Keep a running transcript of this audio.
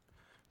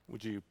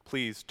Would you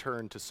please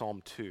turn to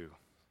Psalm 2?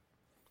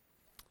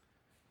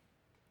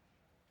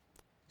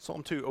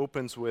 Psalm 2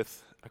 opens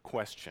with a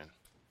question.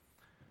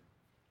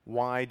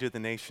 Why do the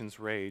nations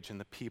rage and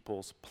the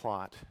peoples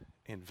plot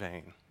in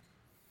vain?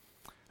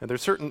 And there are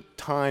certain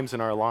times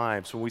in our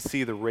lives when we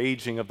see the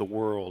raging of the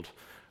world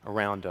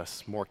around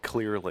us more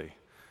clearly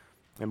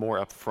and more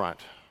up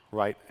front,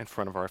 right in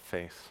front of our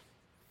face.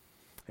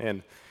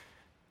 And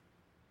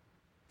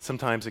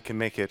sometimes it can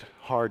make it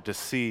hard to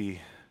see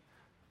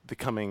the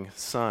coming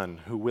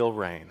Son who will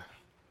reign.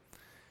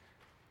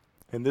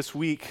 And this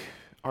week,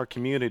 our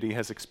community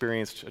has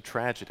experienced a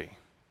tragedy,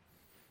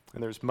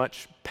 and there's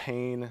much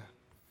pain,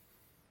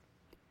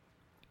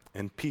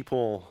 and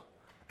people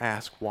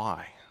ask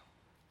why.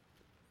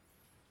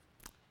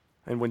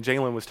 And when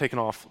Jalen was taken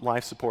off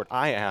life support,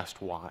 I asked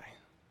why.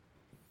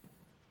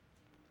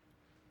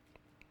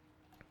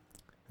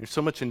 There's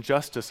so much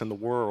injustice in the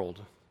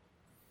world,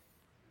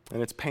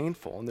 and it's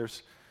painful, and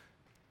there's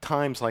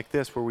times like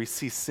this where we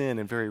see sin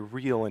in very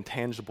real and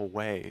tangible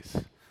ways,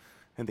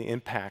 and the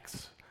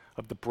impacts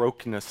of the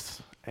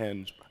brokenness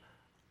and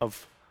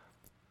of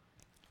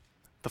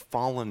the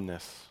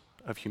fallenness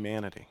of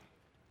humanity.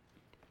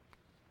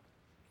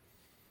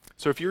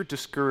 So if you're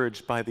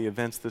discouraged by the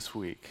events this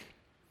week,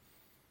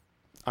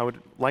 I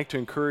would like to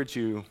encourage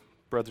you,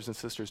 brothers and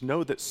sisters,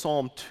 know that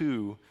Psalm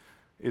 2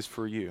 is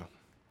for you.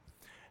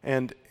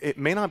 And it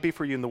may not be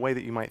for you in the way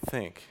that you might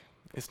think.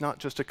 It's not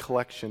just a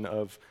collection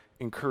of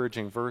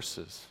encouraging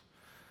verses.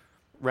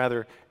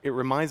 Rather, it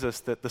reminds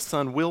us that the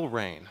Son will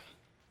reign.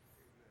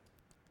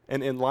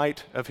 And in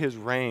light of his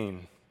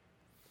reign,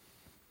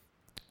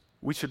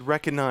 we should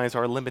recognize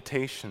our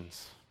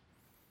limitations.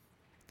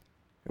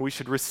 And we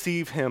should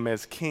receive him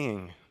as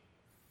King.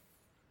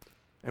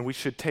 And we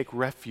should take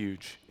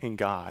refuge in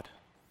God.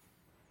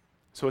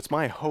 So it's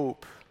my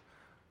hope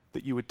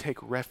that you would take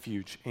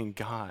refuge in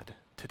God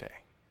today.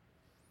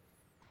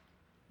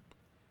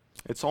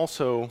 It's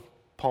also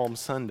Palm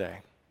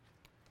Sunday,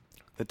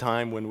 the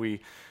time when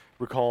we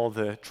recall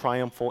the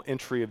triumphal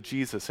entry of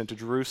Jesus into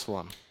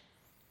Jerusalem.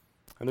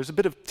 And there's a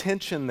bit of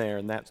tension there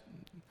in that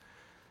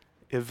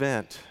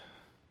event.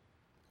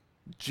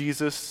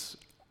 Jesus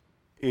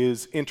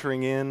is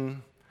entering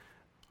in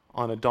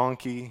on a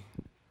donkey.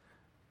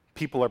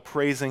 People are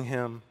praising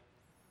him.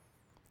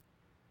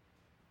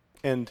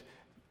 And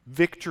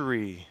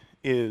victory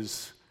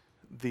is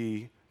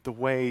the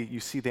way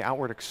you see the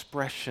outward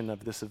expression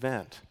of this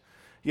event.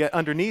 Yet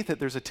underneath it,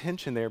 there's a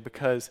tension there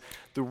because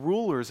the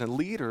rulers and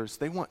leaders,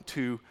 they want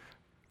to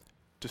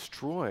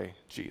destroy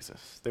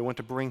Jesus. They want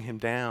to bring him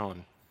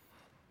down.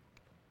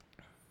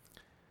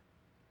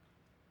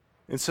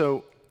 And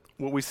so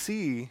what we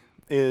see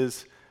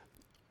is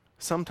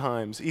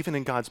sometimes, even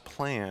in God's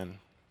plan,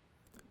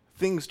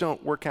 things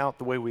don't work out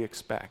the way we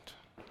expect,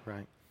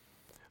 right?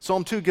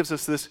 Psalm 2 gives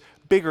us this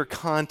bigger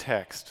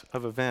context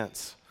of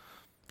events.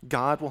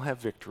 God will have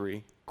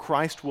victory,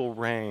 Christ will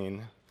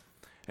reign,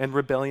 and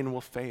rebellion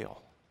will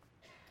fail.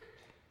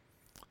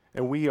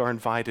 And we are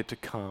invited to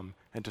come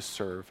and to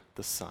serve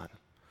the Son.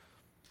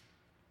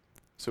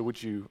 So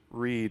would you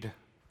read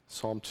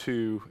Psalm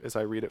 2 as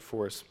I read it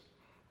for us?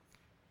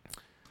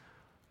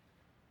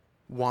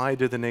 Why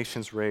do the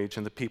nations rage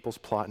and the peoples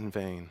plot in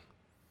vain?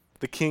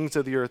 The kings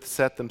of the earth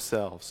set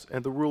themselves,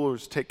 and the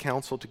rulers take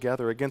counsel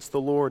together against the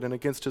Lord and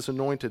against his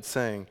anointed,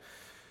 saying,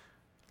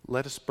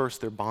 let us burst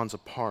their bonds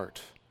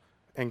apart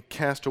and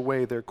cast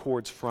away their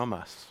cords from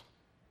us.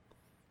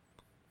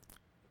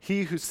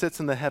 He who sits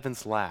in the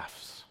heavens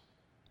laughs.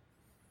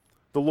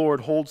 The Lord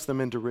holds them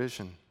in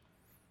derision.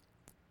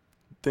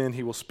 Then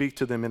he will speak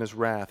to them in his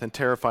wrath and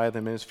terrify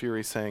them in his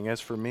fury, saying, as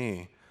for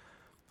me,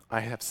 I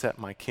have set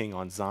my king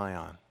on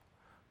Zion,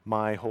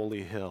 my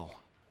holy hill.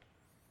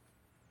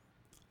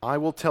 I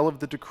will tell of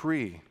the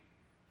decree.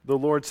 The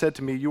Lord said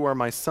to me, you are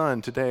my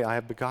son. Today I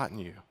have begotten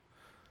you.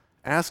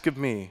 Ask of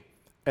me,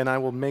 and I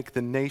will make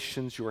the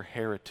nations your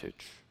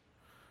heritage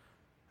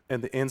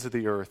and the ends of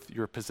the earth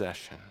your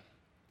possession.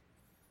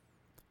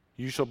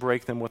 You shall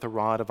break them with a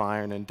rod of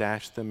iron and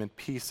dash them in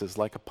pieces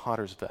like a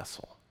potter's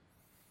vessel.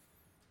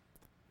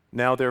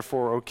 Now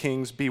therefore, O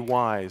kings, be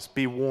wise,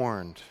 be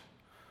warned,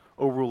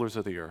 O rulers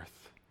of the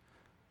earth.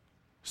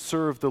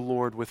 Serve the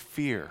Lord with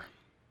fear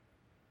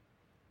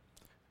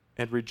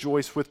and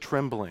rejoice with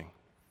trembling.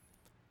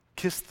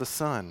 Kiss the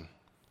Son,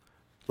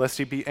 lest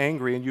he be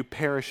angry and you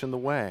perish in the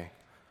way,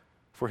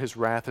 for his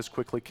wrath is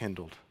quickly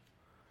kindled.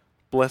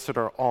 Blessed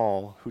are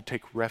all who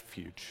take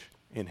refuge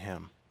in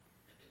him.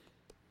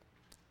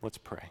 Let's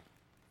pray.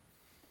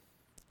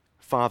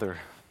 Father,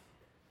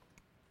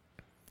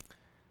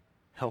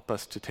 help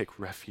us to take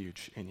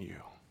refuge in you.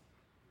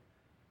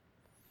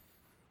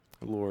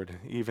 Lord,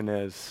 even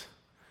as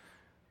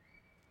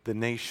the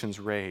nations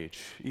rage,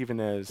 even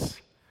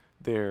as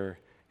there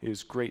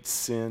is great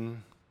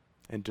sin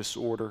and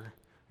disorder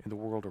in the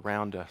world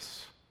around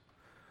us,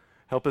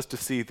 help us to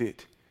see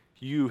that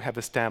you have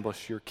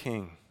established your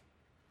King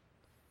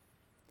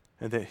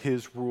and that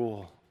his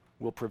rule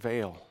will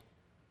prevail.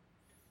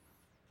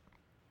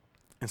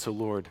 And so,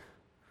 Lord,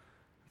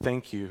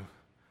 thank you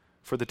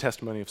for the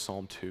testimony of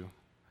Psalm 2.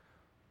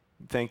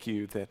 Thank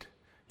you that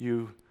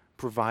you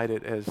provide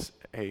it as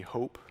a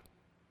hope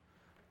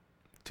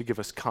to give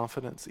us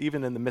confidence,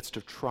 even in the midst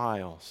of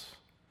trials.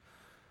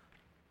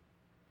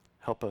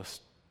 Help us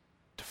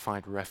to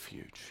find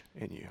refuge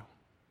in you.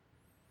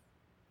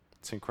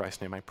 It's in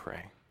Christ's name I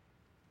pray.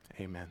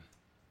 Amen.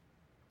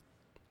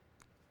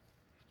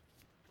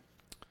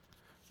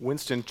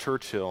 Winston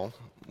Churchill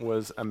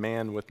was a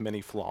man with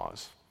many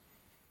flaws.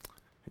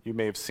 You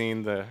may have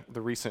seen the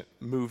recent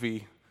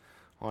movie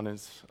on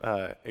his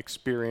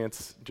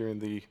experience during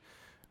the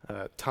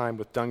time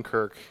with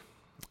Dunkirk.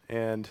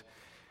 And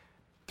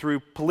through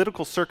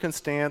political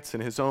circumstance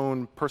and his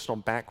own personal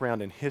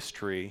background and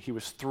history, he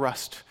was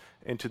thrust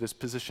into this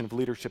position of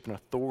leadership and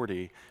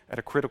authority at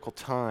a critical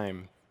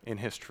time in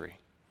history.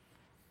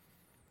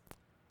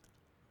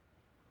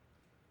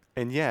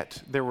 And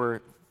yet, there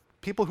were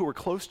people who were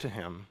close to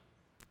him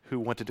who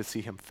wanted to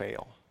see him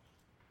fail.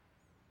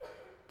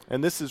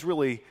 And this is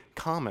really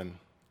common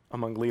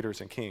among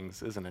leaders and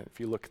kings, isn't it, if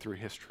you look through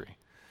history?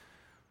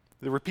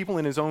 There were people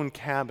in his own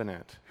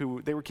cabinet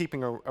who they were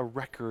keeping a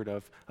record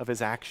of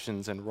his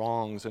actions and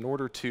wrongs in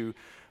order to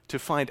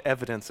find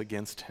evidence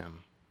against him.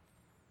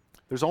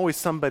 There's always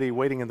somebody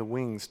waiting in the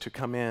wings to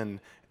come in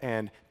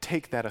and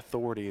take that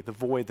authority, the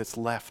void that's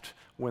left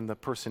when the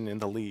person in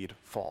the lead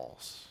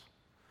falls.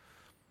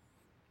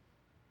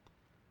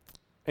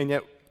 And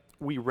yet,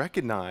 we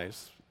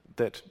recognize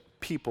that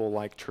people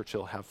like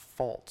Churchill have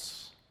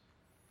faults.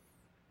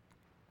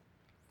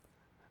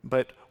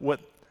 But what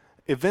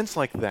events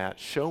like that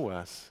show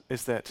us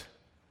is that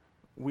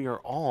we are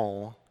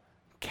all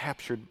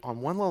captured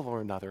on one level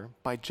or another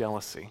by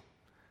jealousy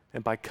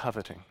and by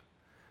coveting.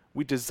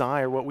 We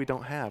desire what we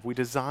don't have. We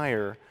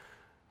desire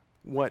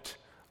what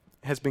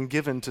has been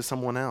given to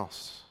someone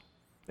else.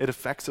 It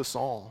affects us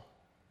all.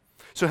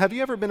 So have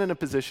you ever been in a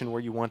position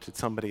where you wanted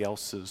somebody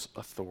else's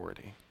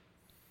authority?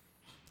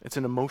 It's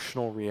an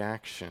emotional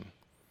reaction.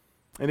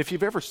 And if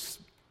you've ever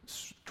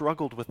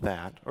struggled with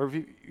that, or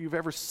if you've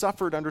ever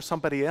suffered under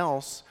somebody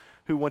else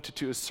who wanted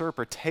to usurp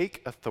or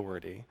take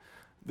authority,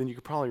 then you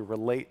could probably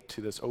relate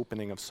to this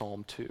opening of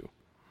Psalm 2.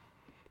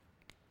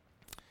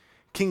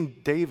 King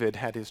David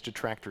had his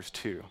detractors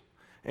too.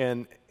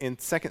 And in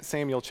 2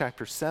 Samuel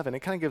chapter 7, it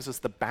kind of gives us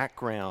the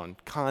background,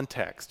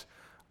 context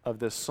of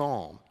this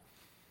psalm.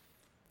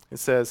 It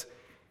says,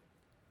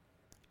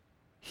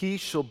 "He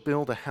shall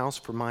build a house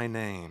for my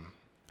name,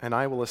 and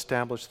I will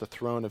establish the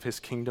throne of his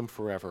kingdom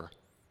forever.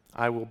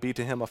 I will be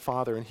to him a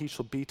father, and he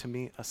shall be to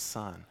me a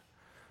son."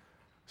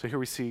 So here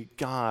we see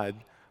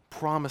God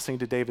promising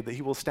to David that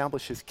he will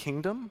establish his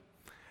kingdom,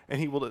 and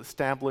he will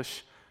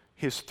establish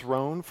his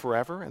throne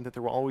forever, and that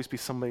there will always be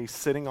somebody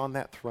sitting on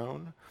that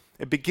throne.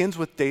 It begins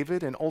with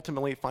David, and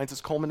ultimately it finds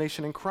its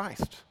culmination in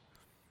Christ.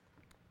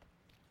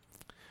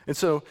 And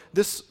so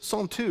this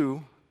Psalm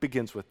 2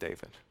 begins with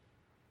David,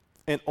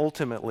 and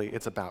ultimately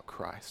it's about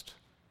Christ.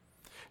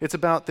 It's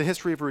about the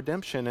history of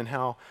redemption and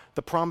how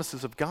the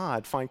promises of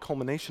God find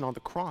culmination on the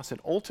cross,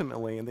 and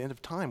ultimately in the end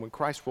of time when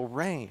Christ will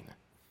reign.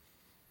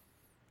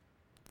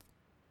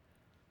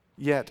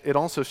 Yet it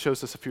also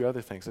shows us a few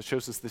other things. It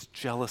shows us this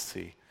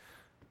jealousy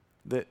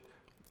that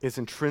is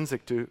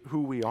intrinsic to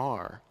who we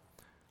are.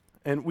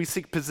 And we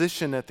seek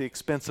position at the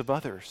expense of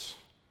others.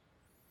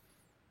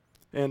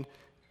 And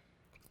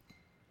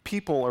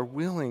people are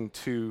willing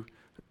to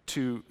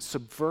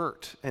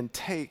subvert and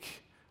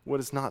take what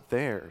is not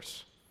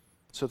theirs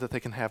so that they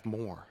can have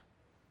more.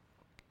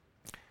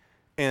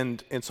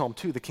 And in Psalm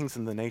 2, the kings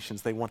and the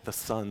nations, they want the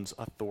Son's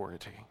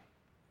authority.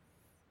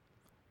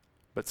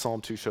 But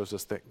Psalm 2 shows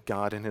us that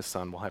God and his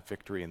Son will have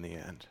victory in the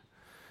end.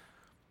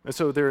 And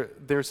so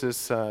there's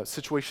this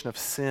situation of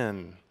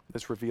sin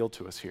that's revealed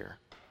to us here,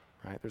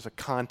 right? There's a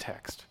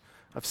context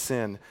of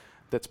sin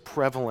that's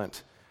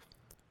prevalent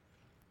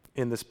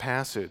in this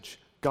passage.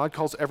 God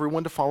calls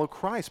everyone to follow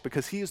Christ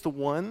because he is the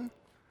one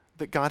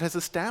that God has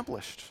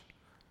established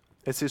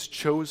as his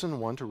chosen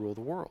one to rule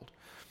the world.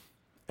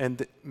 And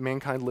that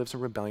mankind lives in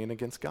rebellion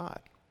against God.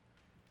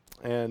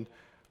 And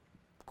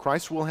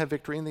Christ will have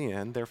victory in the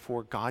end,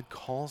 therefore God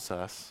calls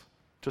us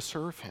to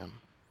serve him.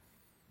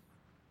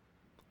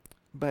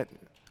 But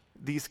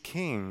these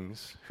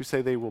kings who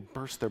say they will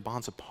burst their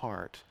bonds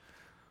apart,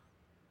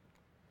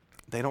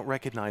 they don't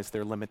recognize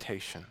their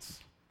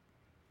limitations,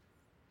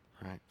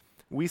 right?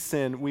 We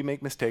sin, we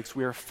make mistakes,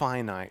 we are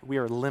finite, we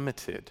are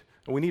limited,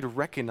 and we need to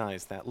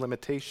recognize that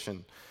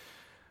limitation.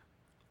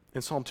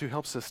 And Psalm 2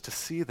 helps us to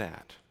see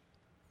that.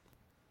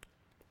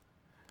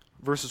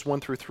 Verses 1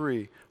 through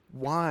 3,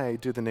 "Why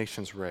do the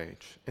nations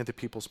rage and the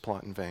peoples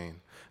plot in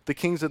vain? The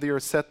kings of the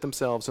earth set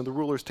themselves, and the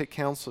rulers take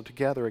counsel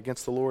together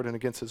against the Lord and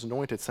against his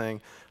anointed,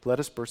 saying, let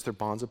us burst their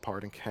bonds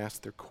apart and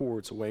cast their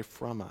cords away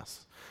from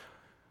us."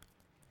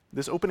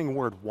 This opening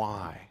word,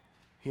 why,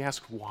 he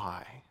asks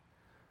why.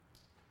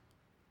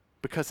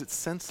 Because it's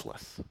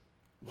senseless.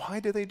 Why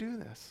do they do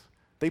this?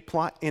 They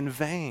plot in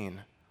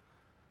vain.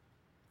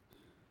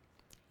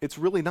 It's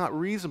really not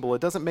reasonable.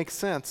 It doesn't make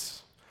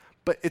sense,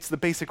 but it's the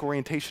basic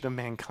orientation of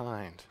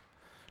mankind,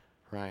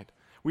 right?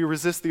 We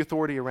resist the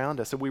authority around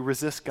us, and we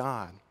resist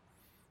God,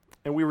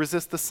 and we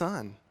resist the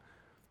Son.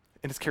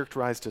 And it's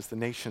characterized as the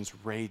nations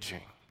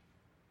raging.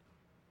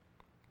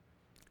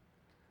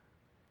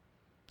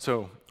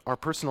 So our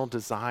personal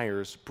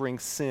desires bring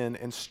sin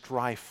and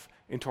strife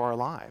into our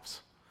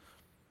lives.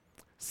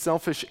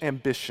 Selfish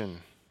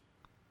ambition,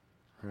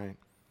 right?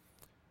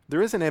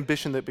 There is an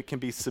ambition that can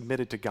be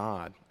submitted to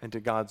God and to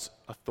God's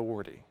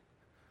authority.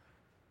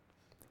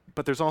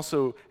 But there's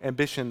also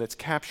ambition that's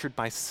captured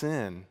by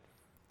sin,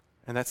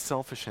 and that's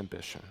selfish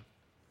ambition.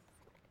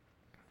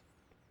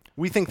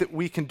 We think that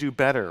we can do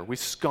better. We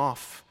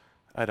scoff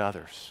at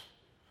others.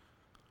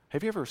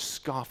 Have you ever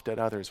scoffed at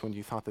others when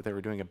you thought that they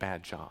were doing a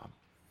bad job?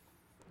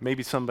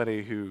 Maybe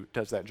somebody who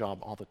does that job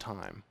all the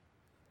time,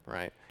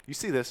 right? You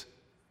see this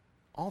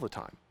all the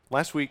time.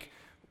 Last week,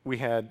 we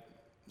had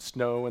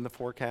snow in the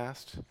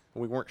forecast.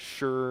 We weren't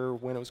sure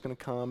when it was going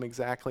to come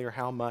exactly or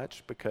how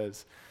much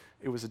because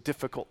it was a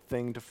difficult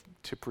thing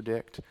to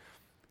predict.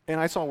 And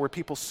I saw where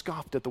people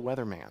scoffed at the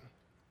weatherman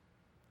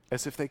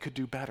as if they could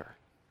do better,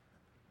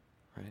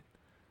 right?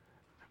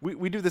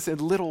 We do this in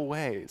little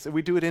ways, and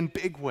we do it in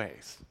big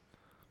ways,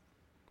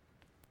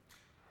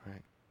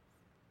 right?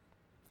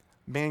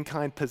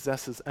 Mankind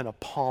possesses an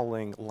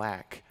appalling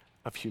lack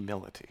of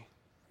humility.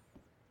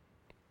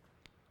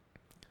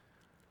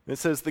 It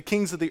says the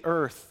kings of the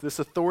earth, this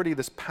authority,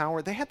 this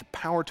power, they had the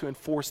power to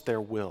enforce their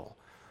will.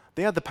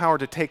 They had the power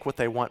to take what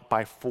they want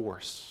by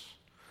force.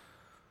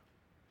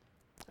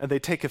 And they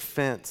take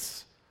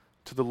offense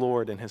to the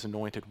Lord and his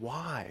anointed.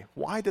 Why?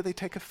 Why do they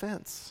take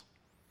offense?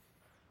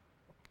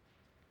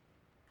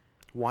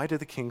 Why do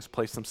the kings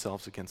place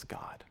themselves against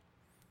God?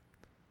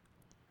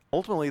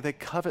 Ultimately, they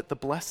covet the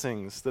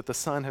blessings that the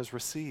Son has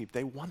received.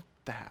 They want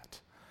that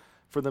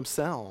for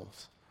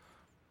themselves.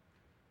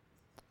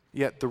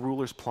 Yet the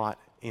rulers plot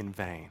in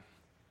vain.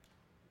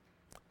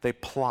 They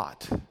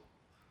plot.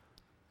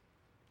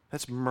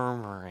 That's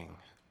murmuring.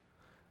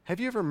 Have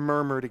you ever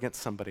murmured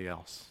against somebody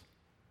else?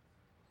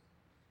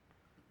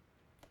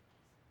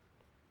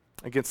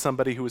 Against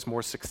somebody who is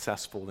more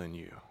successful than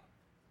you?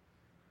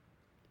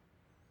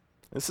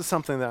 This is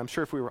something that I'm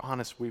sure if we were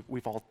honest,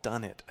 we've all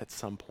done it at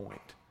some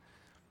point.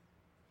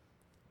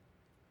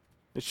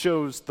 It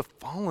shows the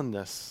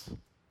fallenness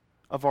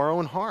of our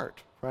own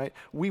heart, right?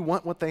 We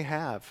want what they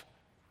have.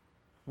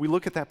 We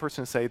look at that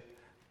person and say,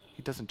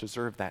 he doesn't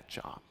deserve that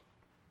job.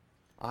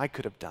 I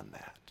could have done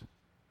that.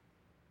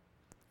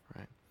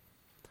 Right?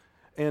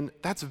 And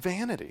that's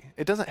vanity.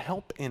 It doesn't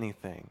help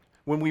anything.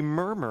 When we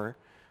murmur,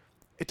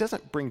 it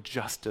doesn't bring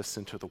justice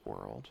into the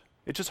world.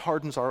 It just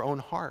hardens our own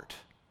heart.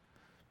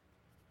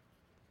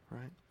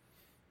 Right?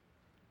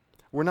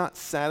 We're not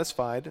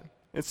satisfied,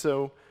 and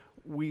so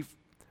we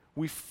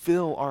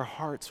fill our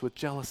hearts with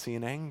jealousy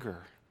and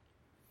anger.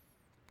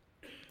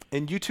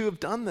 And you two have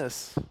done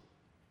this.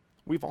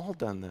 We've all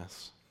done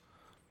this.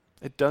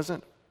 It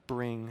doesn't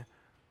bring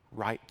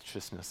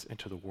righteousness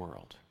into the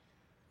world.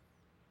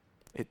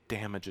 It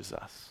damages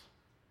us.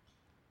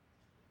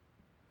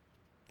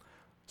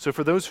 So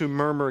for those who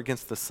murmur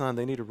against the Son,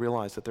 they need to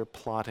realize that their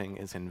plotting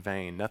is in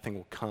vain. Nothing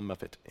will come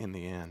of it in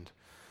the end.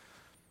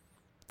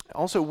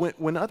 Also,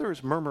 when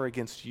others murmur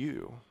against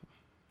you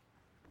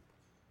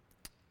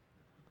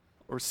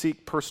or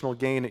seek personal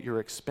gain at your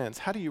expense,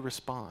 how do you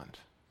respond?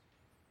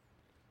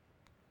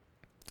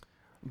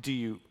 Do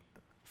you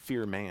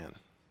fear man?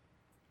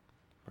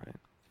 Right?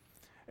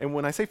 And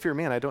when I say fear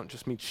man, I don't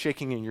just mean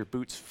shaking in your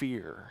boots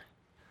fear.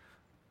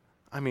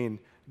 I mean,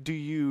 do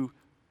you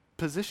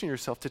position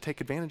yourself to take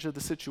advantage of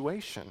the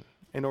situation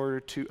in order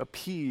to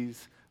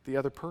appease the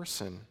other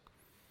person?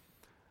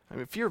 I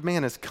mean, fear of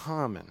man is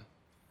common.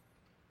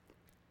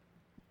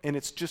 And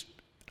it's just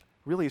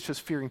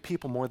fearing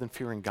people more than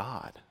fearing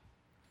God.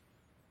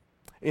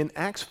 In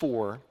Acts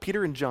 4,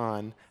 Peter and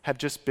John have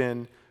just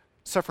been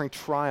suffering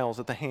trials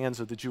at the hands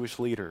of the Jewish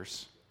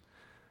leaders.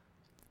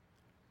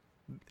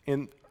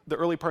 In the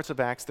early parts of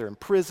Acts, they're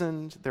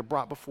imprisoned, they're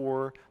brought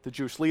before the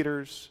Jewish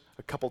leaders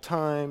a couple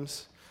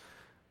times.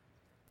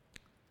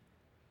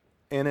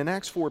 And in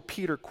Acts 4,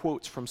 Peter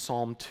quotes from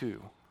Psalm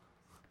 2.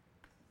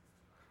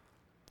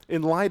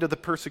 In light of the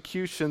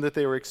persecution that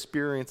they were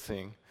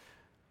experiencing,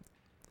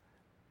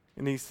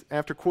 and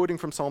after quoting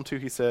from Psalm 2,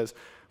 he says,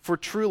 "For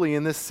truly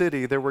in this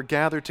city there were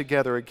gathered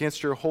together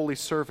against your holy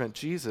servant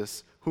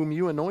Jesus, whom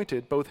you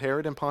anointed, both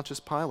Herod and Pontius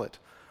Pilate,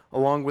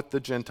 along with the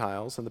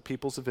Gentiles and the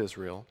peoples of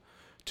Israel,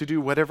 to do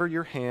whatever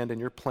your hand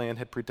and your plan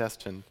had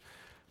predestined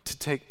to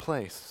take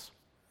place.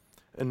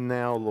 And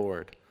now,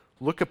 Lord,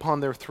 look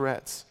upon their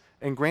threats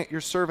and grant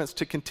your servants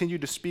to continue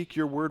to speak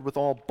your word with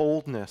all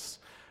boldness,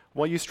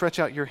 while you stretch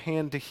out your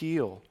hand to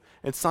heal,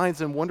 and signs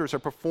and wonders are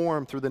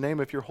performed through the name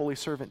of your holy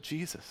servant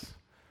Jesus."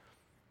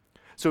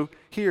 So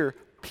here,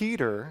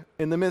 Peter,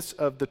 in the midst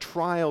of the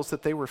trials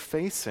that they were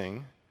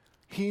facing,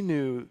 he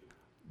knew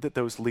that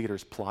those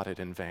leaders plotted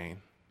in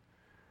vain.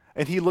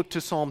 And he looked to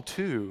Psalm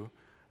 2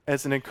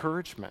 as an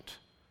encouragement.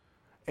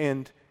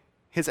 And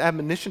his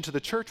admonition to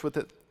the church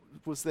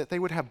was that they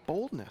would have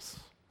boldness.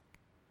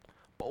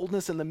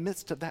 Boldness in the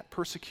midst of that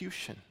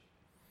persecution.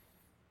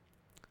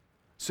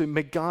 So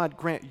may God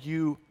grant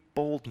you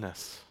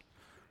boldness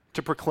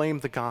to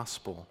proclaim the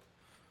gospel.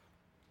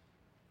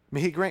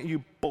 May he grant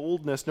you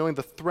boldness, knowing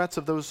the threats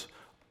of those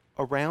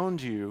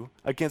around you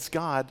against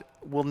God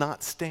will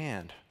not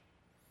stand.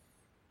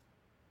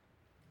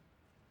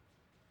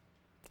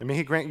 And may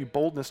he grant you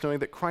boldness, knowing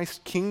that Christ's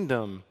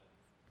kingdom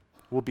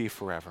will be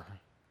forever.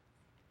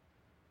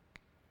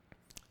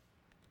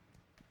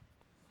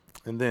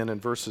 And then in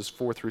verses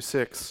 4 through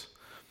 6,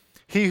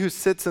 he who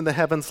sits in the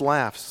heavens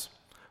laughs.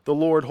 The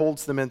Lord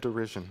holds them in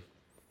derision.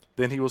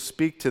 Then he will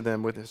speak to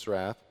them with his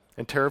wrath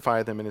and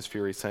terrify them in his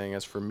fury, saying,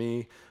 as for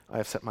me, I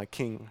have set my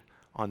king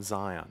on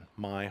Zion,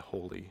 my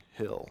holy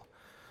hill.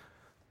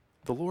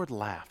 The Lord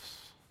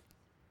laughs.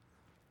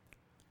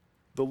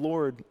 The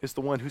Lord is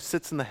the one who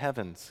sits in the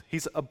heavens.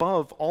 He's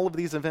above all of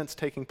these events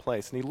taking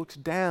place, and he looks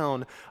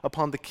down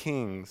upon the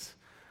kings.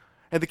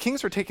 And the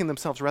kings are taking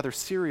themselves rather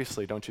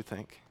seriously, don't you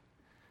think?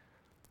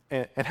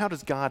 And how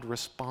does God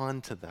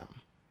respond to them?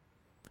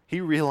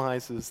 He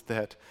realizes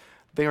that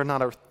they are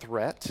not a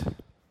threat.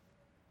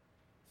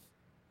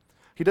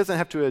 He doesn't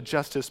have to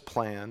adjust his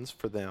plans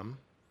for them.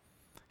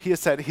 He has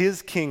set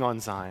his king on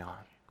Zion.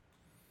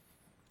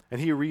 And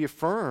he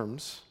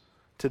reaffirms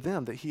to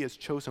them that he has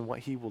chosen what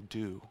he will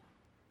do.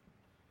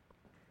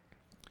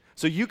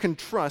 So you can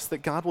trust that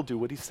God will do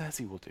what he says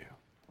he will do.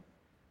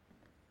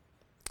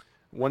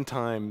 One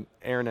time,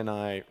 Aaron and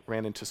I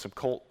ran into some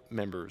cult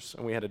members,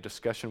 and we had a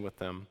discussion with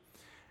them.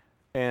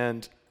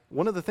 And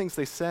one of the things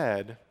they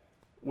said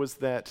was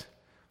that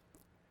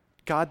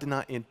God did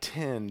not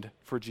intend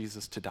for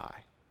Jesus to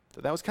die.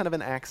 That was kind of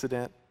an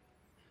accident,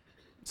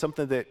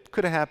 something that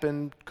could have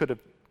happened, could have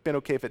been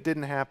okay if it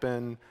didn't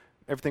happen.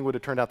 Everything would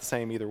have turned out the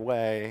same either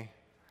way.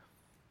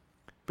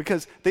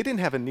 Because they didn't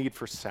have a need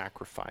for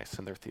sacrifice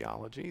in their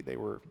theology. They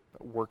were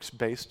a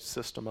works-based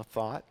system of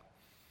thought.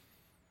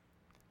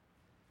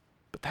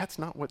 But that's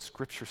not what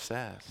Scripture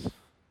says.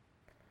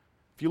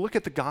 If you look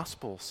at the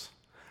Gospels,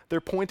 they're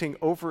pointing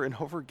over and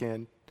over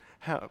again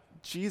how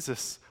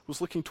Jesus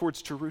was looking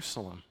towards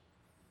Jerusalem.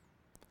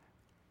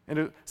 And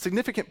a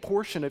significant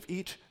portion of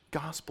each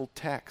gospel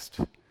text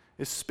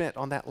is spent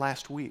on that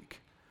last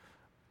week,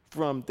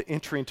 from the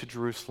entry into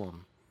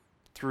Jerusalem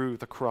through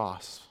the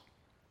cross.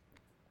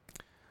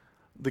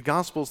 The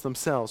Gospels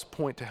themselves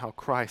point to how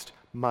Christ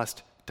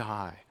must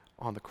die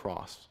on the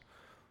cross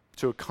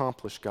to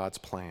accomplish God's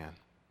plan.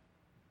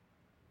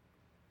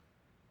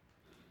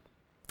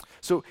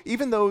 So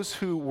even those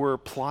who were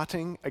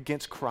plotting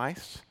against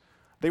Christ,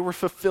 they were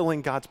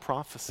fulfilling God's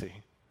prophecy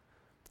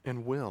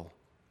and will.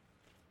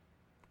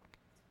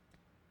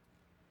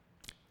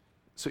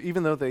 So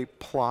even though they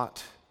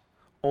plot,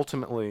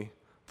 ultimately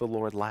the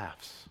Lord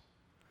laughs.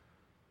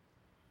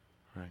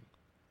 Right?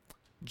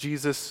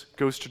 Jesus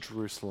goes to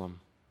Jerusalem.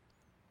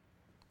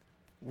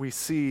 We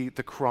see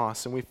the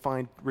cross and we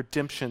find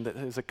redemption that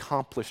is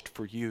accomplished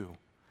for you.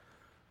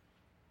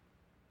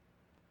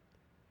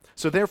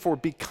 So therefore,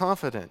 be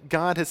confident.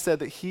 God has said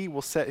that he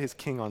will set his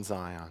king on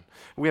Zion.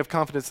 We have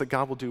confidence that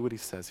God will do what he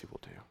says he will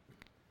do.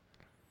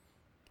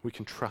 We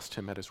can trust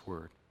him at his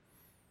word.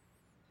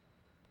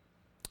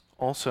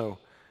 Also,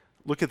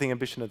 look at the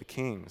ambition of the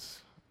kings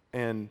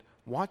and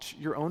watch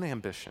your own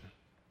ambition.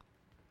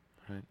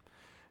 Right?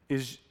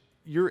 Is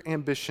your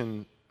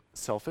ambition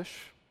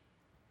selfish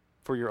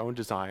for your own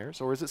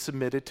desires, or is it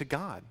submitted to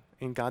God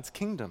in God's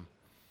kingdom?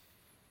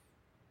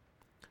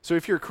 So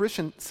if you're a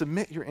Christian,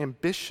 submit your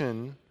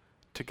ambition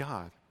to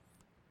God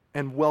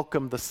and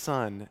welcome the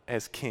Son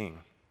as King.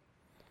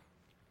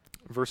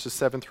 Verses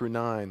 7 through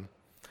 9.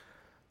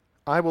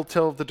 I will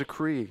tell of the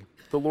decree.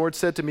 The Lord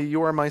said to me,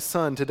 you are my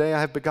son. Today I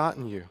have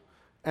begotten you.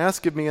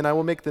 Ask of me, and I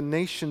will make the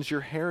nations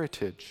your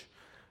heritage,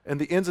 and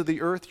the ends of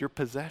the earth your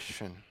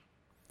possession.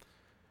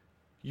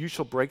 You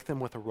shall break them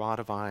with a rod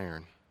of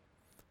iron,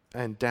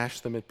 and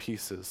dash them in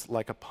pieces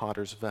like a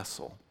potter's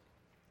vessel.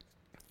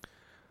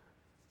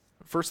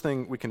 First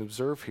thing we can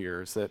observe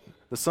here is that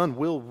the Son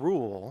will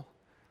rule,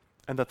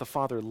 and that the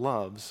Father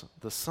loves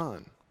the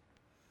Son.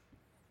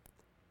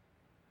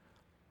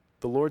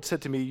 The Lord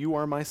said to me, you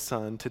are my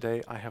son,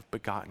 today I have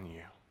begotten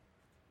you.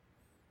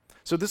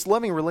 So this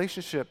loving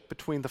relationship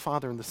between the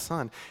Father and the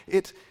Son,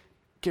 it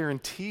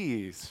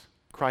guarantees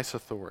Christ's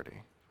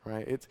authority,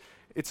 right?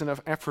 It's an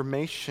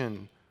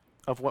affirmation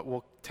of what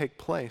will take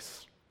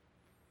place.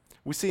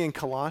 We see in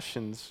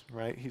Colossians,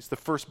 right, he's the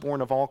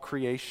firstborn of all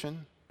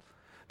creation.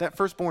 That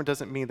firstborn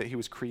doesn't mean that he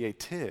was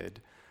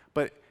created,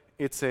 but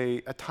it's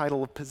a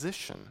title of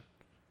position,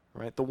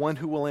 right? The one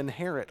who will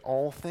inherit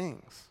all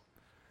things,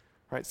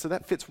 right? So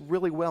that fits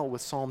really well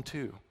with Psalm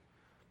 2.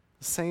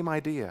 The same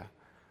idea,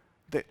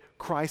 that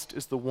Christ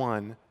is the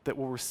one that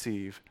will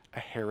receive a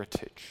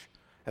heritage,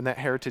 and that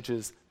heritage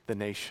is the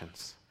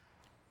nations.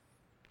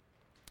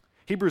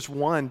 Hebrews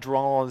 1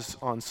 draws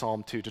on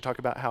Psalm 2 to talk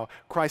about how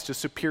Christ is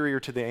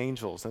superior to the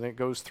angels, and it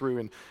goes through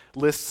and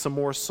lists some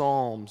more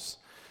psalms.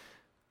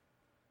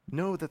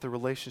 Know that the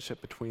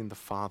relationship between the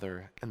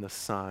Father and the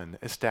Son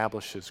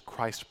establishes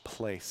Christ's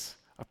place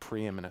of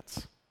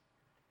preeminence.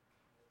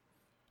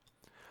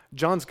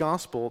 John's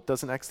gospel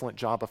does an excellent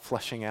job of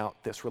fleshing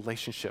out this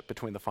relationship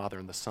between the Father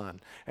and the Son,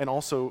 and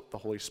also the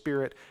Holy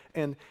Spirit,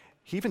 and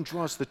he even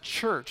draws the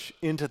church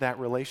into that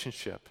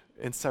relationship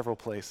in several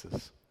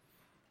places.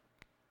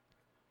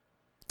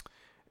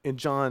 In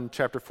John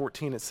chapter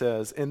 14, it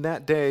says, "In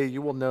that day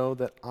you will know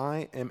that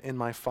I am in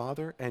my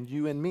Father, and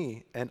you in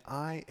me, and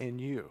I in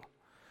you.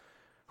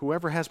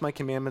 Whoever has my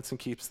commandments and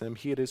keeps them,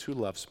 he it is who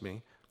loves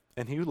me,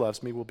 and he who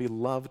loves me will be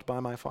loved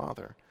by my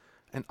Father,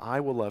 and I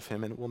will love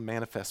him and will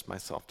manifest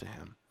myself to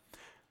him."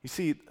 You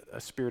see a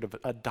spirit of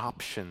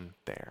adoption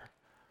there.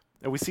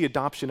 And we see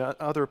adoption at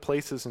other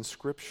places in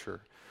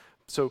Scripture.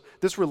 So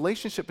this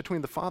relationship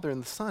between the Father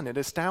and the Son, it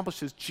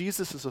establishes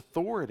Jesus'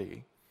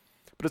 authority,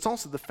 but it's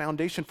also the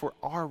foundation for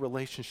our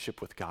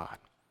relationship with God.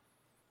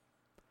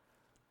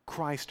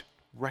 Christ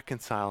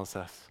reconciles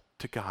us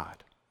to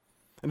God.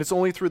 And it's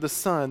only through the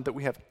Son that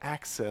we have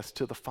access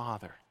to the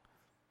Father.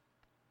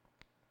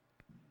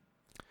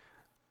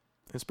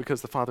 It's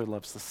because the Father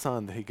loves the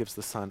Son that he gives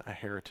the Son a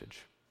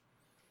heritage.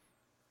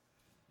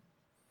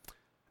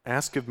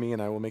 "Ask of me,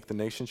 and I will make the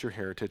nations your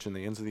heritage and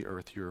the ends of the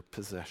earth your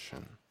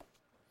possession."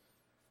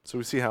 So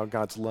we see how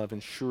God's love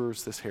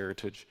ensures this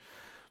heritage.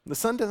 The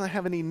Son doesn't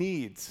have any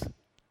needs.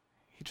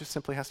 He just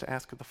simply has to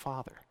ask of the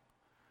Father.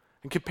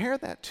 And compare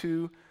that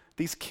to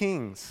these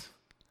kings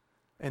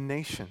and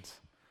nations.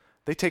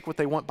 They take what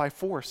they want by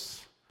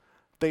force.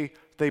 They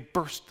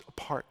burst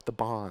apart the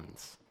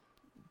bonds.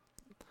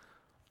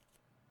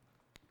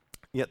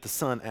 Yet the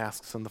Son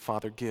asks and the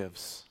Father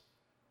gives.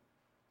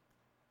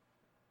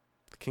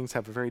 The kings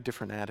have a very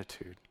different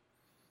attitude.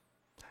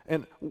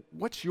 And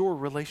what's your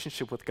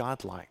relationship with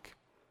God like?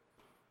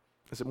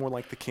 Is it more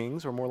like the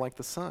kings or more like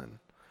the Son?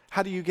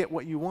 How do you get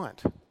what you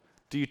want?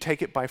 Do you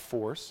take it by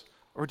force,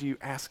 or do you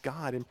ask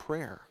God in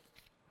prayer?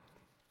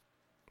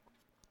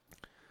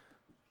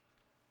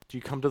 Do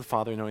you come to the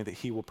Father knowing that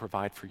he will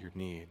provide for your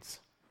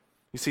needs?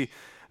 You see,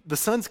 the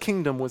Son's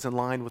kingdom was in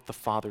line with the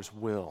Father's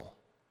will.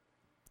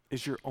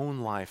 Is your own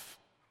life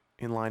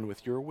in line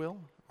with your will,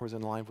 or is it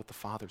in line with the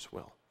Father's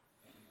will?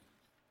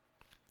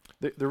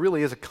 There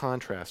really is a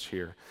contrast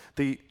here.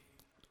 The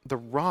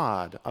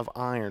rod of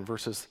iron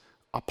versus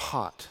a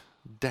pot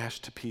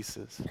dashed to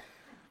pieces.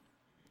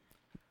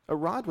 A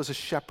rod was a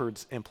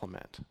shepherd's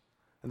implement.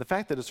 And the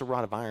fact that it's a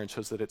rod of iron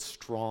shows that it's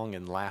strong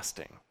and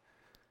lasting.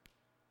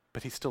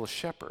 But he's still a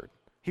shepherd.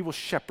 He will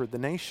shepherd the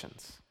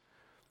nations.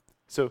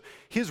 So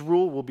his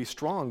rule will be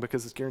strong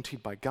because it's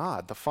guaranteed by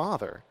God, the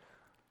Father.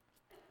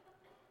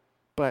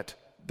 But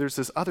there's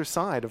this other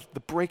side of the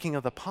breaking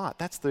of the pot.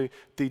 That's the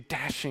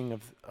dashing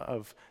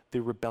of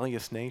the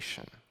rebellious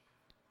nation.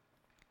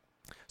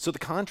 So the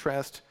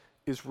contrast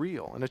is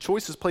real, and a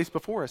choice is placed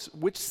before us.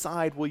 Which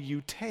side will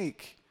you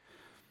take?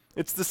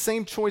 It's the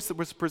same choice that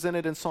was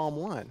presented in Psalm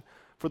 1.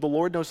 "For the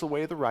Lord knows the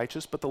way of the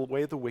righteous, but the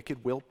way of the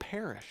wicked will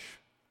perish."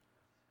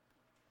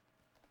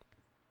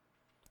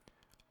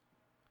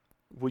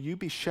 Will you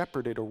be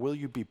shepherded, or will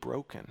you be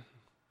broken?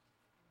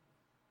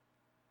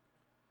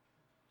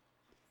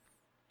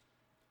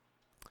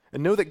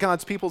 And know that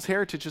God's people's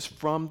heritage is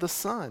from the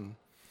Son.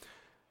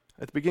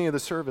 At the beginning of the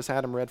service,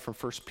 Adam read from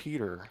 1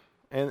 Peter,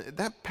 and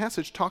that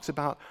passage talks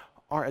about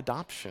our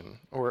adoption,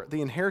 or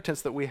the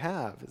inheritance that we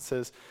have. It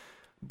says,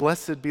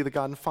 "Blessed be the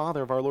God and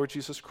Father of our Lord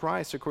Jesus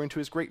Christ. According to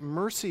his great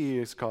mercy, he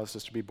has caused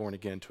us to be born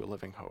again to a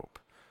living hope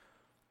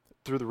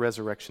through the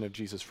resurrection of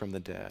Jesus from the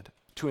dead,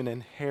 to an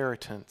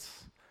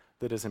inheritance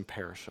that is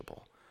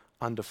imperishable,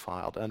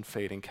 undefiled,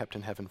 unfading, kept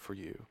in heaven for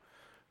you,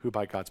 who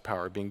by God's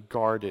power are being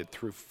guarded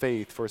through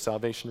faith for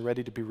salvation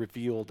ready to be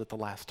revealed at the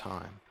last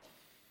time."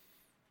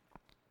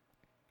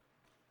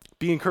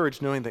 Be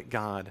encouraged knowing that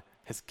God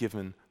has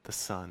given the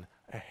Son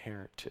a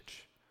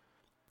heritage.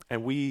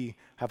 And we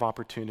have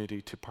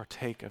opportunity to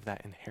partake of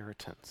that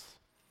inheritance.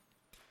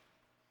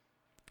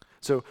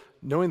 So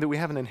knowing that we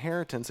have an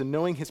inheritance and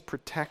knowing his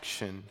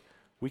protection,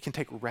 we can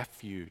take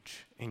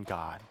refuge in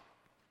God.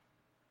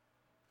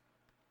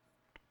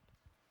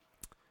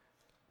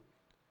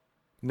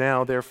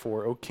 "Now,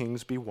 therefore, O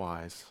kings, be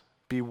wise,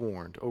 be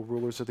warned, O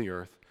rulers of the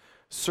earth.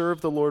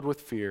 Serve the Lord with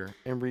fear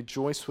and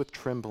rejoice with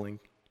trembling.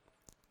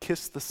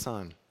 Kiss the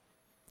Son,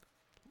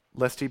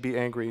 lest he be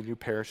angry and you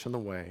perish in the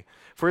way.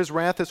 For his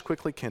wrath is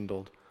quickly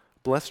kindled.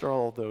 Blessed are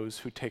all those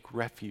who take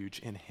refuge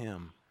in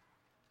him."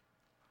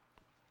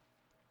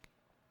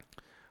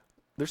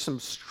 There's some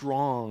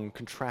strong,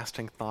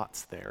 contrasting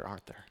thoughts there,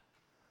 aren't there?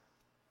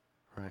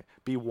 Right?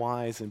 Be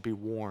wise and be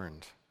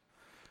warned.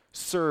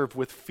 Serve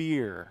with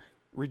fear.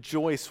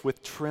 Rejoice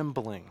with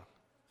trembling.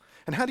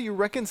 And how do you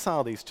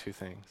reconcile these two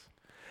things?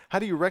 How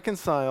do you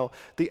reconcile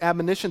the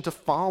admonition to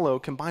follow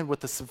combined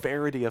with the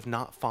severity of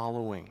not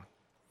following?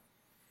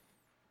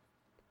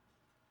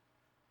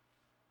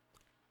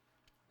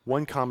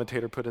 One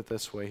commentator put it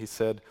this way. He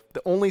said,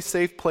 "The only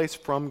safe place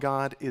from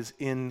God is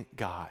in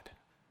God."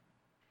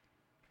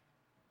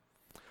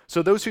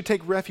 So those who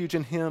take refuge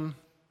in him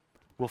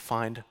will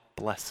find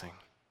blessing,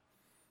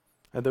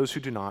 and those who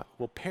do not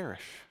will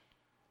perish.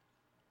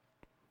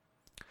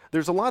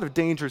 There's a lot of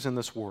dangers in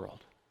this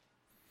world,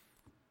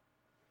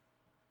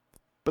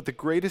 but the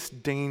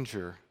greatest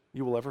danger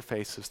you will ever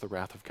face is the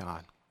wrath of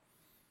God,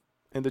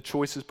 and the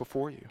choice is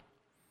before you.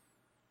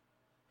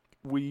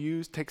 Will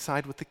you take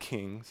side with the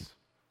kings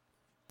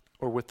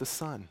or with the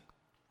Son?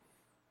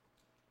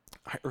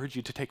 I urge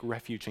you to take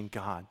refuge in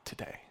God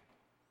today.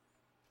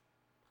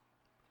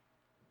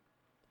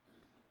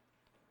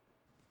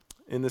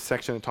 In this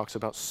section, it talks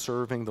about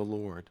serving the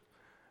Lord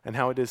and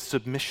how it is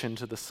submission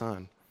to the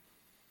Son.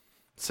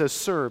 It says,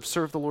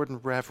 serve the Lord in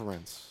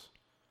reverence.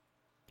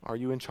 Are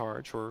you in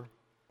charge, or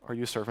are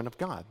you a servant of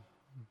God?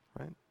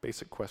 Right?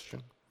 Basic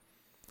question.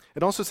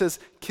 It also says,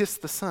 kiss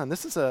the Son.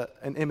 This is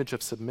an image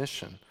of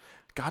submission.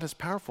 God is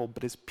powerful,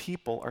 but his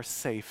people are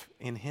safe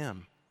in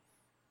him.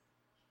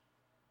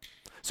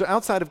 So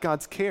outside of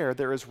God's care,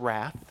 there is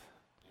wrath,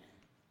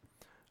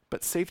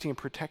 but safety and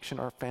protection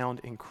are found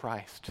in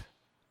Christ.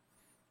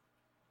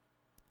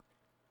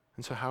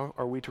 And so how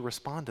are we to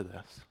respond to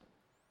this?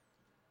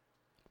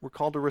 We're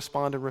called to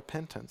respond in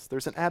repentance.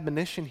 There's an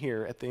admonition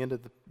here at the end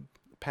of the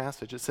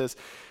passage. It says,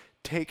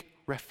 take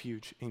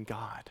refuge in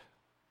God.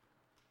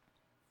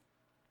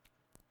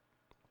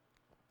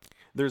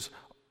 There's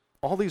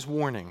all these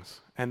warnings,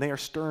 and they are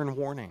stern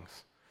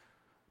warnings,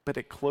 but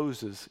it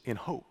closes in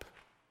hope.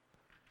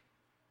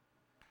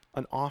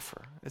 An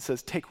offer. It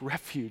says, take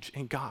refuge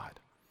in God.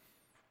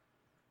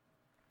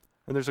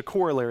 And there's a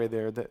corollary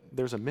there that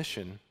there's a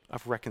mission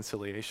of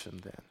reconciliation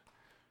then,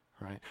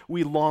 right?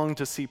 We long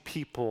to see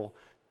people,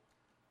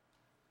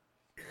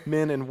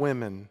 men and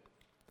women,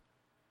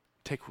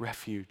 take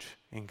refuge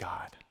in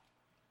God.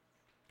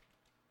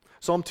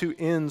 Psalm 2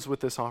 ends with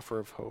this offer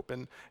of hope,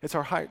 and it's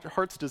our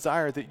heart's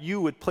desire that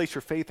you would place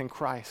your faith in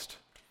Christ.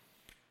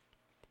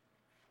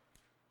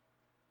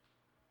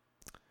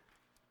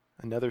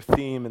 Another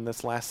theme in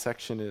this last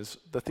section is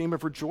the theme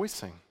of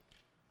rejoicing.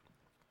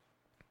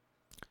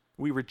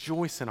 We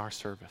rejoice in our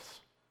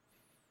service.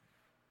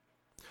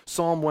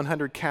 Psalm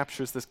 100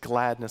 captures this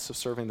gladness of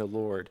serving the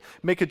Lord.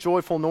 Make a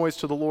joyful noise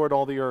to the Lord,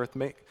 all the earth.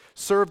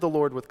 Serve the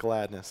Lord with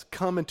gladness.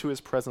 Come into his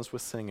presence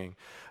with singing.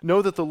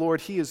 Know that the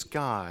Lord, he is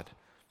God.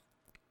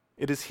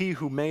 It is he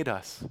who made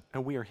us,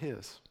 and we are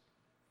his.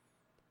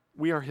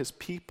 We are his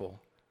people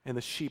and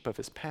the sheep of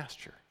his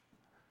pasture.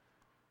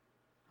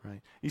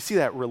 Right? You see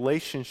that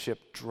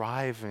relationship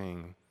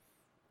driving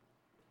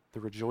the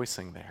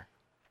rejoicing there.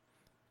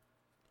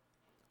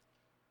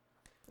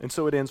 And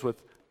so it ends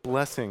with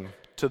blessing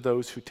to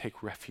those who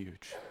take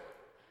refuge.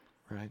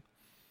 Right?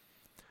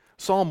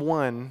 Psalm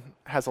 1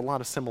 has a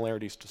lot of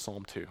similarities to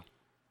Psalm 2.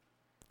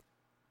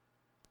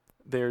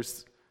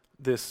 There's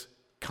this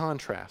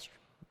contrast,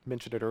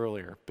 mentioned it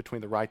earlier,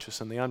 between the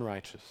righteous and the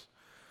unrighteous.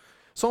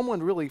 Psalm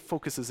 1 really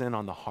focuses in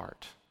on the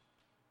heart.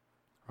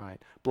 Right?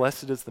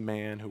 Blessed is the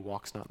man who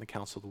walks not in the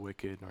counsel of the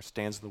wicked, nor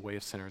stands in the way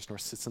of sinners, nor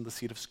sits in the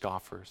seat of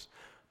scoffers,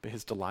 but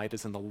his delight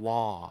is in the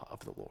law of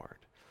the Lord,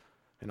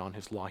 and on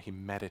his law he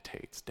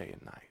meditates day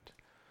and night.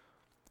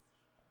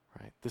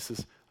 Right? This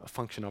is a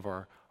function of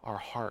our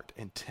heart,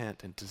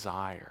 intent, and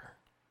desire.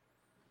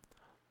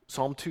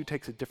 Psalm 2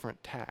 takes a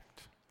different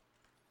tact.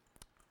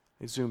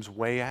 It zooms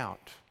way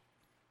out.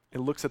 It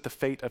looks at the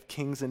fate of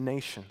kings and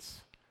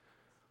nations.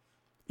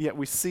 Yet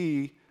we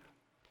see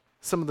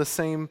some of the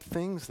same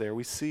things there.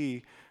 We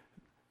see,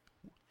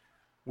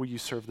 will you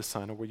serve the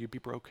Son or will you be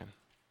broken?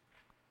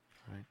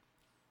 Right?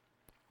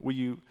 Will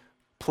you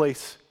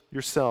place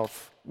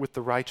yourself with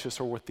the righteous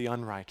or with the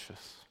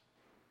unrighteous?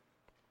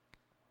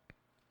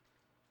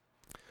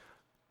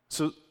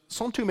 So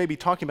Psalm 2 may be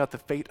talking about the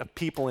fate of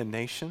people and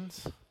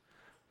nations,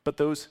 but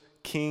those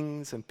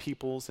kings and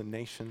peoples and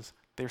nations,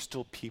 they're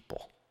still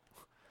people.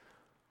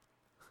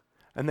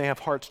 And they have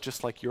hearts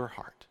just like your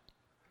heart.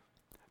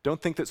 Don't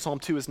think that Psalm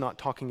 2 is not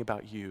talking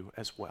about you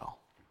as well.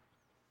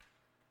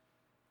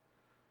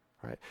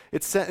 Right?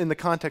 It's set in the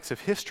context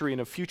of history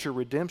and of future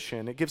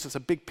redemption. It gives us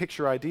a big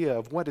picture idea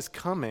of what is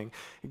coming.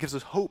 It gives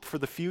us hope for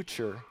the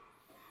future.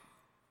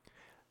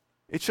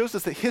 It shows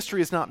us that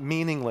history is not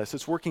meaningless.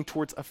 It's working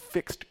towards a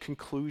fixed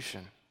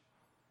conclusion.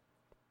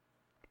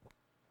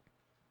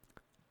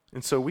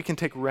 And so we can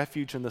take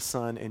refuge in the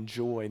Son and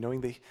joy,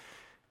 knowing that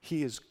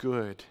he is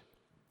good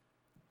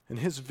and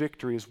his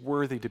victory is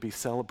worthy to be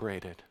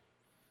celebrated.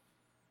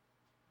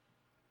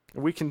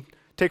 And we can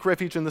take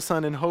refuge in the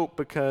Son in hope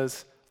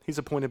because he's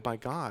appointed by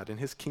God and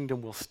his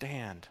kingdom will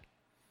stand.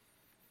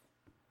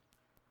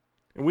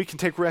 And we can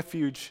take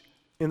refuge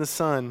in the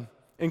Son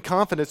in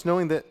confidence,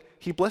 knowing that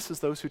he blesses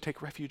those who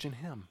take refuge in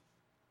him.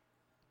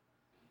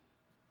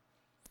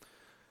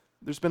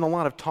 There's been a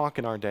lot of talk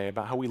in our day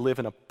about how we live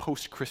in a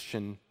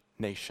post-Christian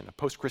nation, a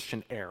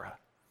post-Christian era,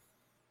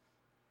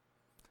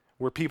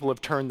 where people have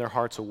turned their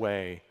hearts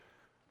away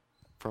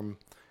from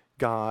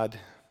God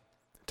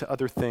to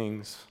other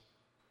things,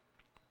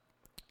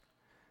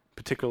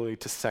 particularly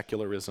to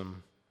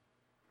secularism.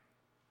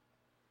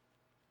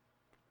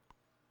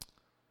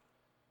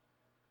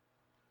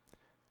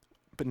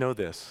 But know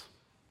this,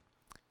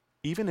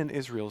 even in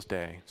Israel's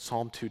day,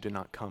 Psalm 2 did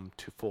not come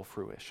to full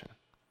fruition.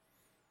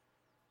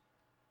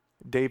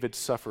 David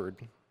suffered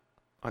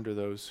under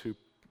those who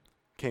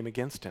came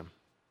against him.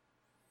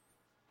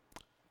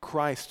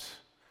 Christ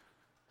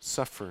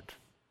suffered,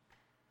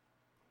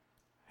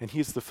 and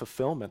he's the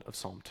fulfillment of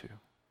Psalm 2.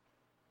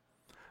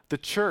 The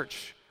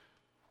church,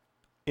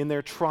 in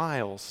their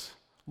trials,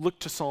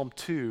 looked to Psalm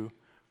 2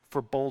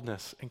 for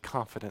boldness and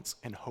confidence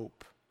and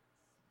hope.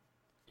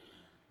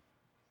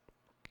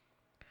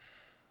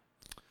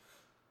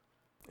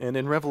 And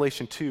in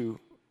Revelation 2,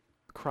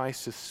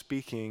 Christ is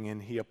speaking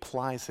and he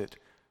applies it.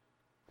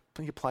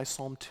 He applies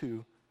Psalm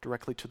 2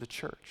 directly to the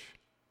church.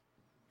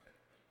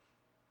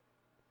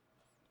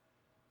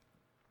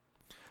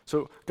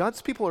 So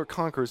God's people are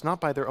conquerors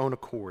not by their own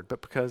accord,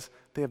 but because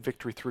they have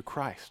victory through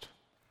Christ.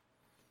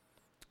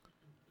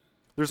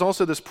 There's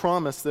also this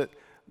promise that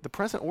the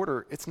present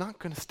order, it's not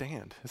going to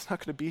stand. It's not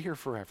going to be here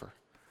forever.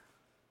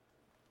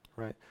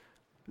 Right?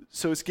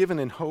 So it's given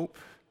in hope,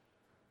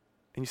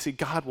 and you see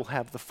God will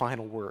have the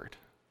final word.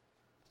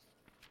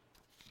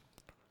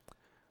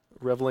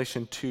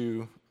 Revelation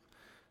 2,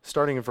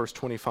 starting in verse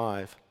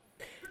 25.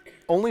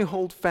 Only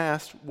hold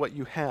fast what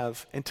you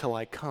have until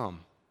I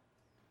come.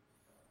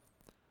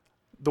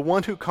 The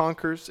one who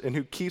conquers and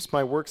who keeps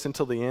my works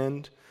until the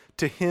end,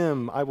 to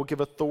him I will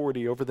give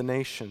authority over the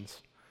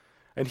nations,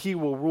 and he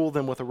will rule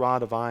them with a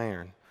rod of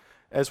iron,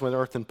 as when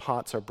earthen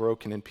pots are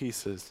broken in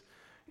pieces,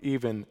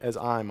 even as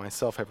I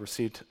myself have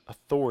received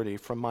authority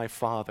from my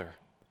Father.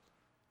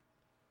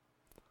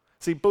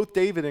 See, both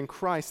David and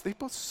Christ, they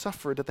both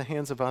suffered at the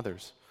hands of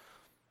others.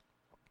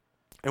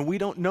 And we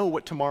don't know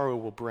what tomorrow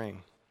will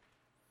bring.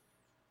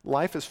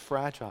 Life is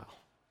fragile,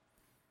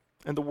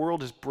 and the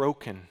world is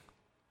broken.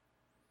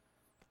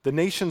 The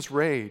nations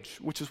rage,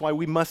 which is why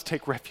we must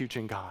take refuge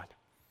in God.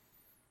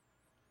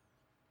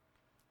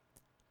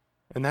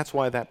 And that's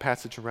why that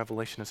passage in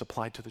Revelation is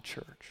applied to the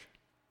church.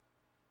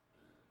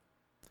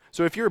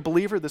 So if you're a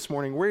believer this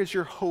morning, where is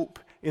your hope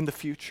in the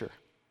future?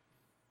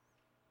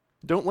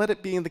 Don't let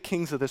it be in the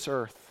kings of this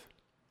earth,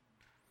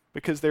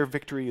 because their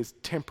victory is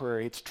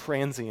temporary, it's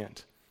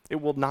transient.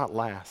 It will not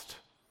last.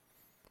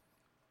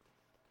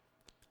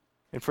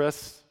 And for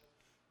us,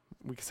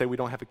 we can say we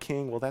don't have a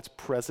king. Well, that's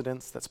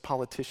presidents, that's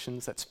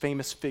politicians, that's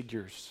famous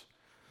figures.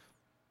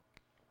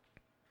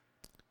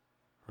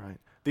 Right?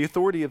 The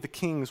authority of the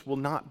kings will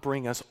not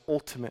bring us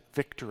ultimate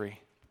victory.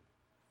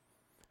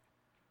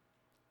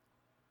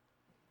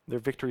 Their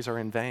victories are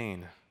in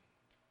vain.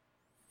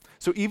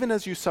 So even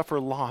as you suffer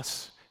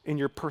loss in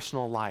your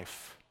personal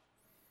life,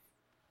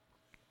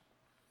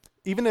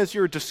 even as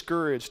you're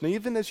discouraged, and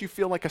even as you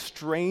feel like a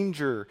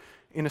stranger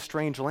in a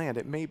strange land,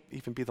 it may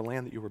even be the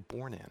land that you were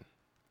born in.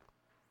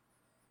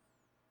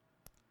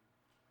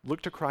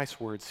 Look to Christ's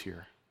words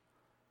here.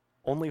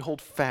 Only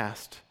hold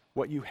fast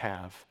what you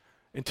have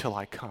until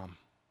I come.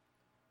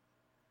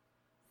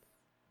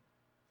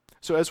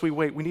 So as we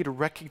wait, we need to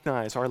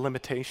recognize our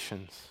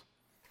limitations.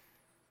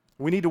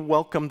 We need to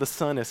welcome the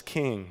Son as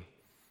King,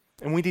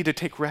 and we need to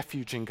take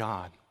refuge in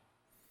God.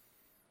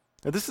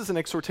 Now, this is an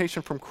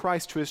exhortation from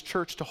Christ to his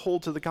church to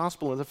hold to the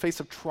gospel in the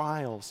face of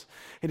trials.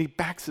 And he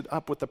backs it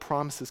up with the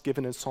promises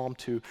given in Psalm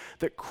 2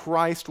 that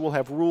Christ will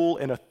have rule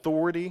and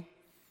authority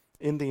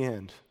in the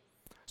end.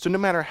 So no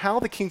matter how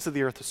the kings of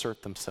the earth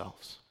assert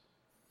themselves,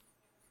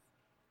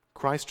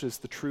 Christ is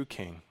the true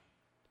king.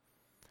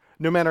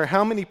 No matter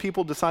how many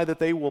people decide that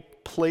they will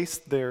place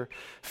their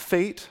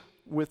fate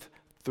with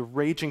the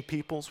raging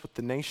peoples, with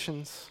the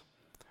nations,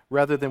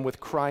 rather than with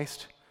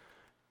Christ,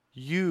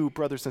 you,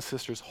 brothers and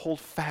sisters, hold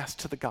fast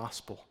to the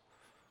gospel.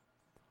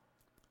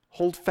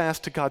 Hold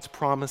fast to God's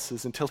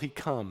promises until he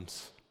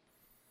comes.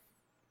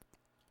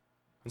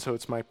 And so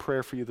it's my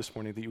prayer for you this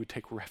morning that you would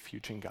take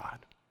refuge in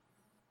God.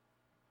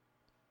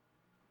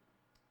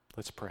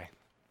 Let's pray.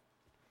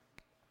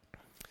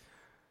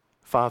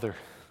 Father,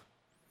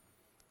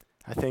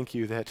 I thank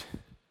you that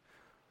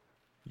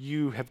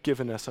you have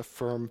given us a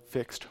firm,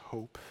 fixed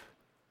hope.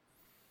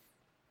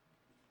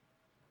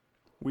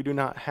 We do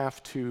not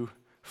have to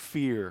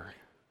fear.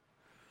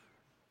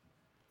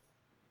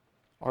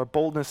 Our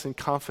boldness and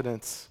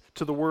confidence,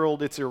 to the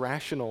world it's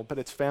irrational, but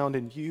it's found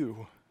in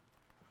you.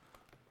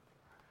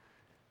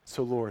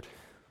 So Lord,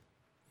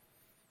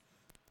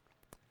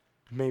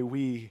 may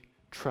we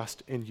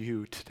trust in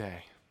you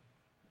today.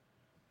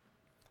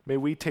 May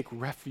we take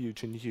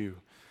refuge in you.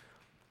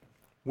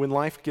 When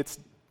life gets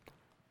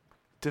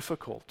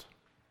difficult,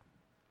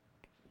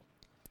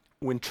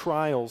 when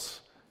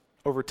trials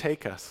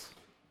overtake us,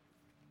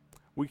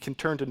 we can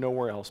turn to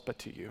nowhere else but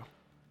to you.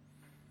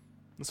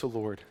 And so,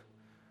 Lord,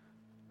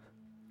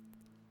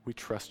 we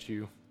trust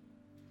you.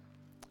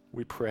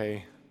 We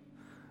pray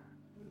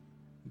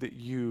that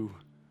you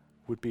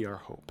would be our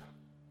hope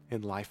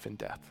in life and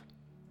death.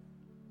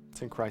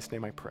 It's in Christ's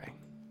name I pray.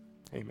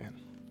 Amen.